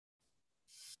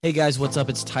Hey guys, what's up?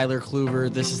 It's Tyler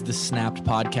Kluver. This is the Snapped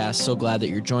Podcast. So glad that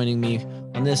you're joining me.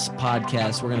 On this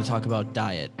podcast, we're going to talk about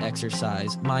diet,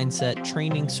 exercise, mindset,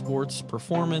 training, sports,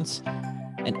 performance,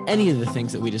 and any of the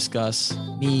things that we discuss,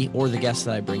 me or the guests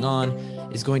that I bring on,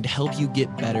 is going to help you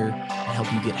get better and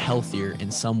help you get healthier in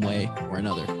some way or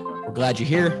another. We're glad you're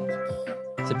here.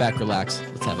 Sit back, relax.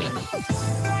 Let's have it.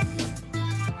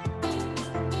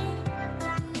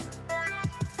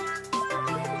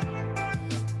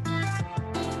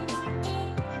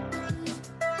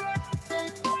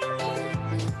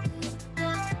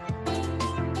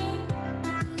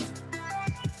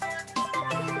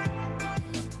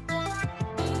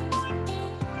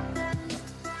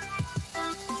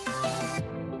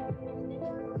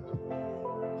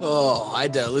 Oh, I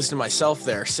had to listen to myself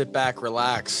there. Sit back,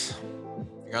 relax.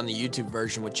 You're on the YouTube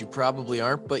version, which you probably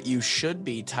aren't, but you should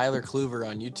be. Tyler Kluver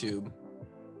on YouTube.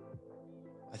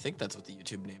 I think that's what the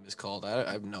YouTube name is called.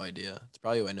 I have no idea. It's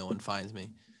probably why no one finds me.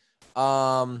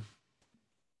 Had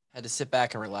to sit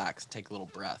back and relax and take a little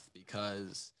breath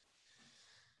because,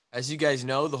 as you guys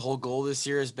know, the whole goal this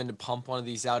year has been to pump one of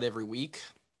these out every week.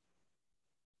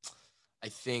 I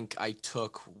think I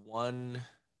took 1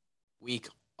 week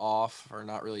off, or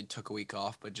not really took a week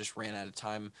off, but just ran out of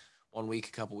time 1 week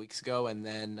a couple weeks ago, and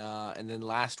then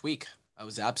last week I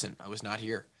was absent. I was not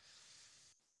here.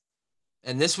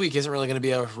 And this week isn't really going to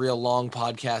be a real long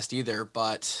podcast either,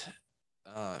 but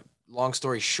long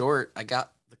story short, I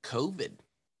got the COVID.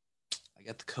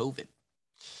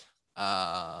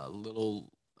 A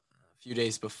few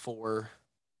days before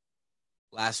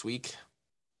last week.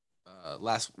 Oh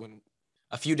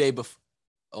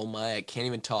my, I can't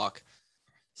even talk.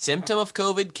 Symptom of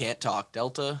COVID, can't talk.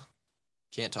 Delta,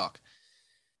 can't talk.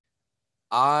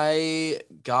 I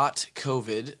got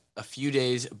COVID a few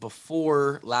days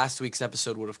before last week's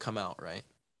episode would have come out, right?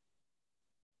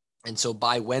 And so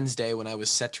by Wednesday, when I was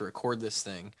set to record this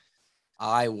thing,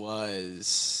 I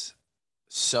was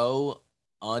so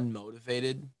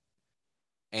unmotivated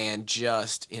and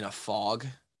just in a fog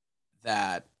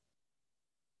that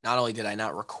not only did I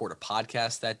not record a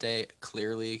podcast that day,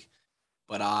 clearly,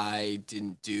 but I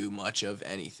didn't do much of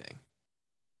anything.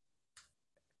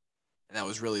 And that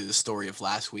was really the story of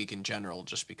last week in general,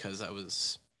 just because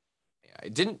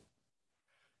it didn't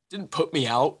put me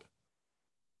out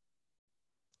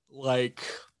like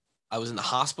I was in the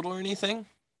hospital or anything.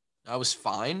 I was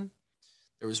fine.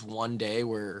 There was one day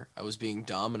where I was being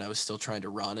dumb and I was still trying to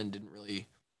run and didn't really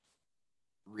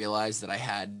realize that I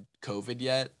had COVID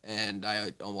yet. And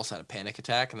I almost had a panic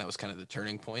attack. And that was kind of the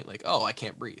turning point. Like, oh, I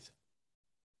can't breathe.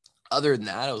 Other than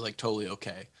that, I was like totally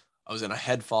okay. I was in a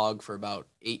head fog for about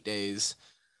 8 days.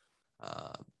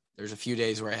 There's a few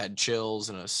days where I had chills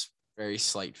and a very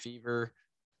slight fever.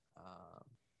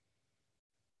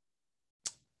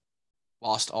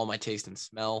 Lost all my taste and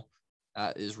smell.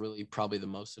 That is really probably the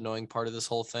most annoying part of this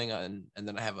whole thing. And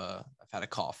then I've had a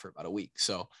cough for about a week.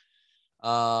 So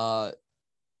all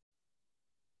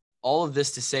of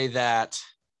this to say that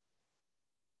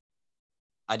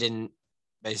I didn't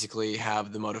basically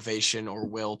have the motivation or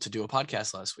will to do a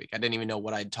podcast last week. I didn't even know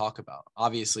what I'd talk about.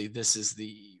 Obviously, this is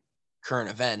the current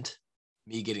event,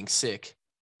 me getting sick.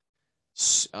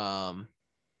 And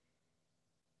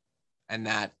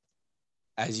that,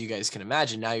 as you guys can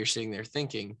imagine, now you're sitting there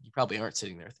thinking, you probably aren't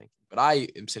sitting there thinking, but I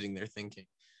am sitting there thinking,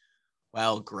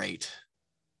 well, great.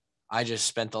 I just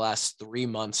spent the last 3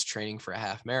 months training for a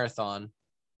half marathon,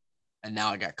 and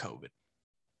now I got COVID.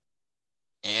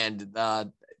 And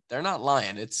they're not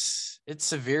lying. It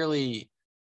severely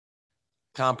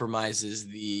compromises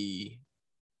the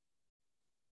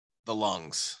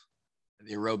lungs,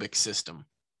 the aerobic system.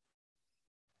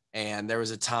 And there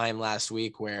was a time last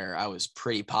week where I was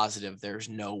pretty positive there's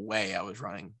no way I was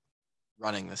running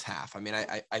this half. I mean,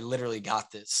 I literally got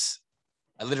this.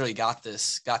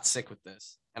 Got sick with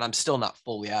this, and I'm still not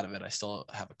fully out of it. I still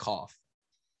have a cough.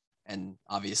 And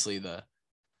obviously the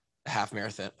half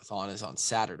marathon is on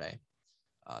Saturday.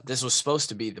 This was supposed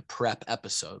to be the prep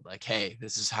episode. Like, hey,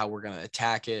 this is how we're going to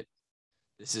attack it.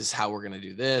 This is how we're going to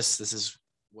do this. This is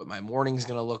what my morning's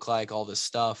going to look like, all this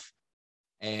stuff.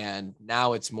 And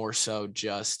now it's more so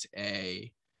just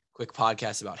a quick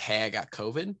podcast about, hey, I got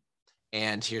COVID,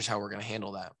 and here's how we're going to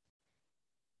handle that.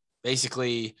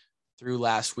 Basically, through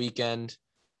last weekend,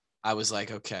 I was like,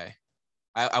 okay,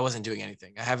 I wasn't doing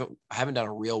anything. I haven't done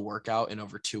a real workout in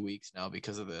over 2 weeks now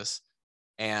because of this.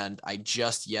 And I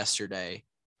just yesterday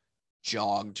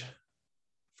jogged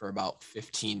for about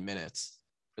 15 minutes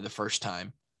for the first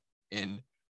time in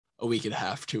a week and a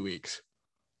half, 2 weeks.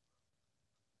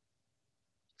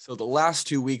 So the last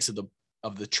 2 weeks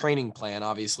of the training plan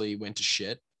obviously went to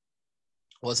shit.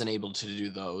 Wasn't able to do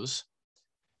those.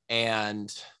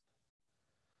 And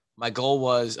my goal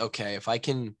was, okay, if I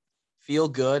can feel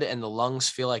good and the lungs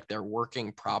feel like they're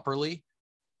working properly,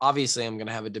 obviously I'm going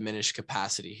to have a diminished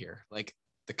capacity here. Like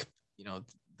the, you know,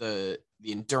 the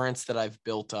endurance that I've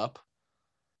built up,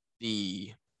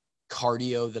 the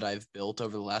cardio that I've built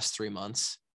over the last 3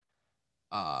 months,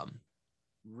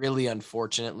 really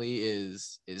unfortunately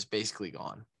is basically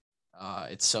gone.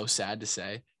 It's so sad to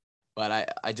say,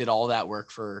 but I did all that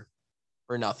work for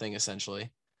nothing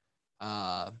essentially.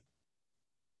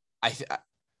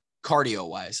 Cardio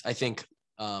wise, I think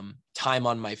time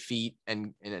on my feet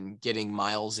and getting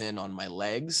miles in on my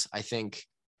legs, I think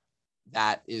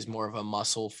that is more of a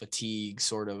muscle fatigue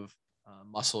sort of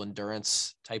muscle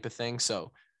endurance type of thing.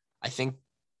 So I think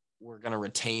we're going to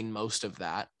retain most of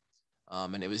that.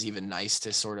 And it was even nice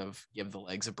to sort of give the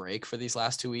legs a break for these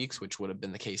last 2 weeks, which would have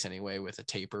been the case anyway with a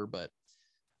taper. But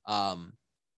the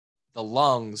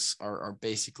lungs are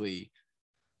basically,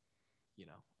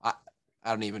 I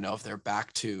don't even know if they're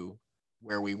back to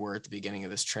where we were at the beginning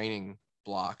of this training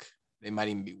block. They might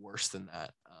even be worse than that.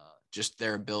 Just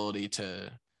their ability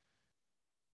to,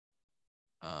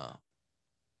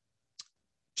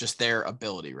 just their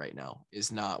ability right now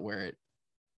is not where it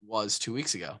was 2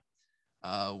 weeks ago.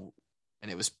 And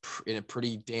it was in a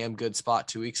pretty damn good spot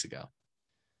 2 weeks ago.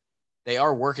 They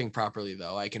are working properly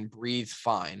though. I can breathe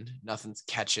fine. Nothing's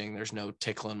catching. There's no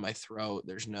tickle in my throat.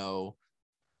 There's no,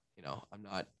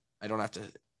 I don't have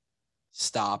to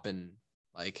stop and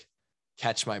like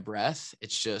catch my breath.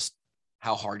 It's just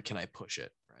how hard can I push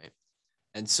it, right?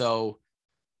 And so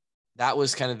that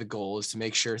was kind of the goal, is to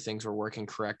make sure things were working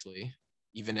correctly,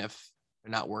 even if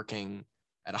they're not working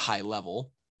at a high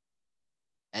level.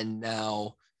 And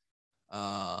now,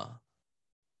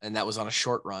 and that was on a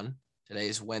short run.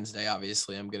 Today's Wednesday.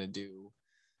 Obviously, I'm going to do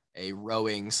a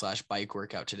rowing / bike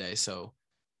workout today. So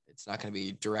it's not going to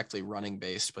be directly running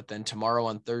based, but then tomorrow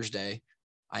on Thursday,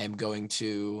 I am going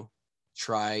to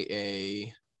try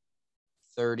a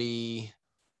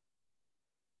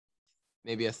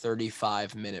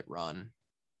 35-minute run.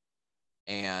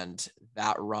 And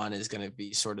that run is going to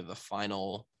be sort of the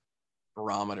final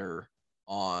barometer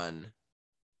on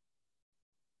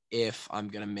if I'm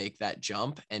going to make that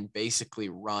jump and basically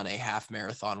run a half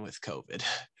marathon with COVID.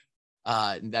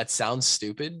 That sounds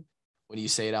stupid when you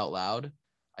say it out loud.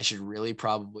 I should really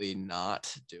probably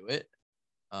not do it.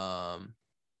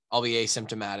 I'll be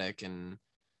asymptomatic and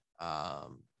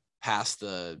past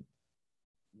the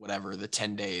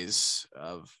 10 days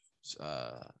of,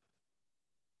 I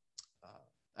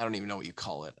don't even know what you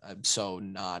call it. I'm so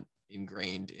not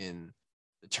ingrained in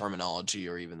the terminology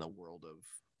or even the world of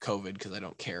COVID because I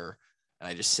don't care. And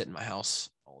I just sit in my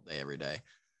house all day, every day.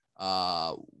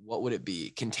 What would it be?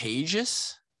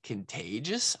 Contagious? I'm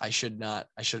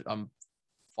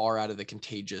far out of the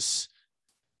contagious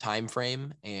time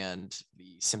frame and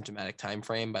the symptomatic time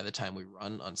frame by the time we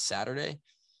run on Saturday.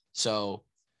 So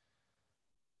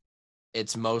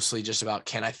it's mostly just about,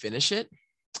 can I finish it?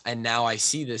 And now I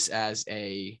see this as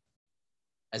a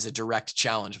direct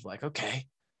challenge of like, okay,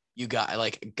 you got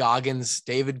like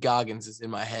David Goggins is in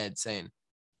my head saying,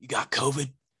 you got COVID?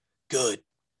 Good.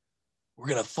 We're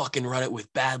going to fucking run it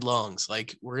with bad lungs.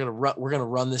 Like we're going to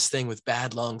run this thing with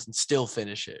bad lungs and still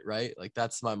finish it. Right. Like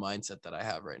that's my mindset that I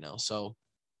have right now. So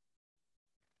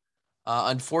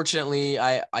unfortunately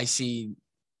I see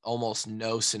almost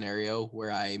no scenario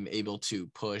where I'm able to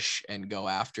push and go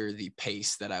after the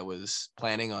pace that I was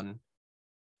planning on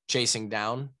chasing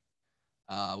down,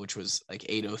 which was like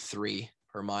 8:03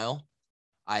 per mile.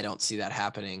 I don't see that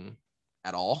happening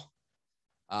at all.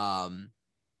 In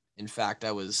fact,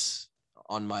 I was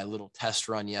on my little test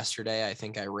run yesterday. I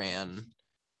think I ran,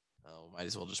 might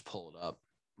as well just pull it up.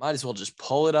 Might as well just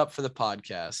pull it up for the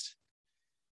podcast.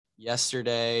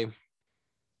 Yesterday,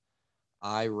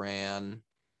 I ran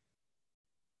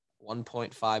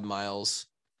 1.5 miles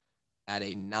at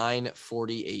a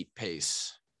 9:48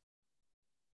 pace.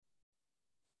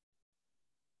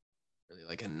 Really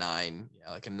like a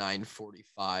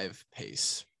 9:45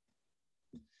 pace.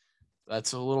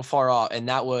 That's a little far off. And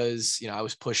that was, I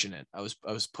was pushing it. I was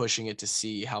pushing it to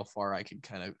see how far I could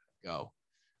kind of go,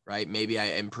 right? Maybe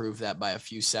I improve that by a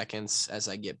few seconds as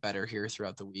I get better here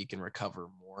throughout the week and recover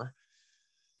more.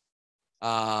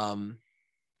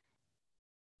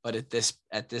 But at this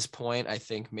point, I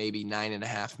think maybe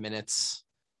 9.5 minutes,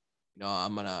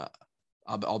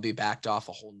 I'll be backed off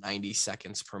a whole 90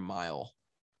 seconds per mile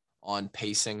on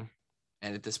pacing.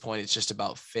 And at this point, it's just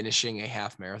about finishing a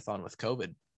half marathon with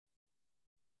COVID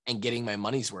and getting my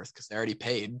money's worth because they already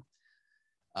paid.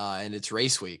 And it's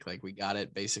race week. Like we got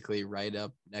it basically right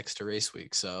up next to race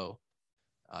week. So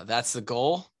that's the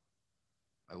goal.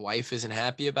 My wife isn't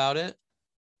happy about it.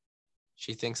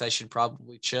 She thinks I should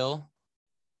probably chill.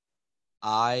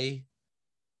 I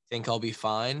think I'll be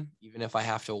fine, even if I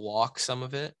have to walk some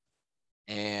of it.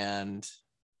 And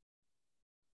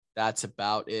that's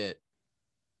about it.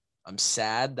 I'm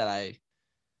sad that I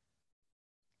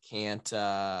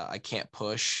can't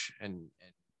push and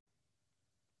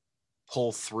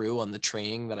pull through on the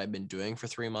training that I've been doing for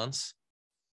 3 months.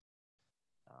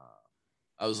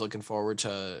 I was looking forward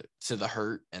to the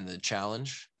hurt and the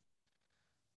challenge,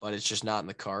 but it's just not in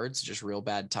the cards. Just real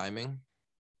bad timing,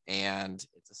 and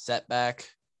it's a setback.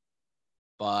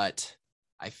 But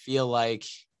I feel like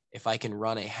if I can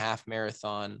run a half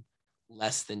marathon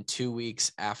less than 2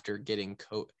 weeks after getting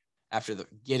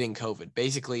getting COVID,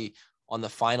 basically on the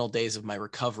final days of my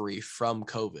recovery from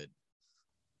COVID,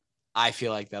 I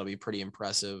feel like that'll be pretty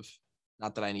impressive.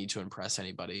 Not that I need to impress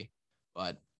anybody,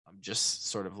 but I'm just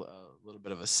sort of a little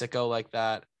bit of a sicko like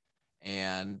that.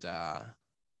 And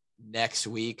next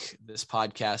week, this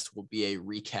podcast will be a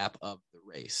recap of the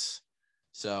race.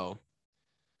 So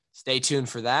stay tuned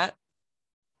for that.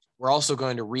 We're also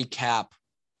going to recap.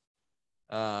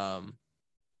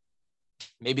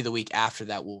 Maybe the week after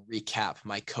that, we'll recap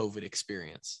my COVID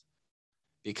experience,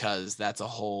 because that's a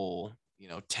whole,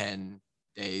 10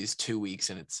 days, 2 weeks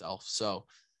in itself. So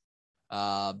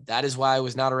that is why I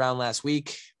was not around last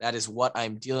week. That is what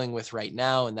I'm dealing with right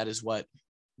now. And that is what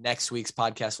next week's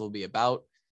podcast will be about.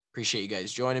 Appreciate you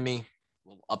guys joining me.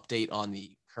 We'll update on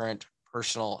the current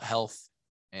personal health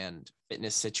and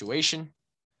fitness situation.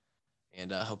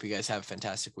 And I hope you guys have a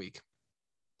fantastic week.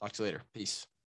 Talk to you later. Peace.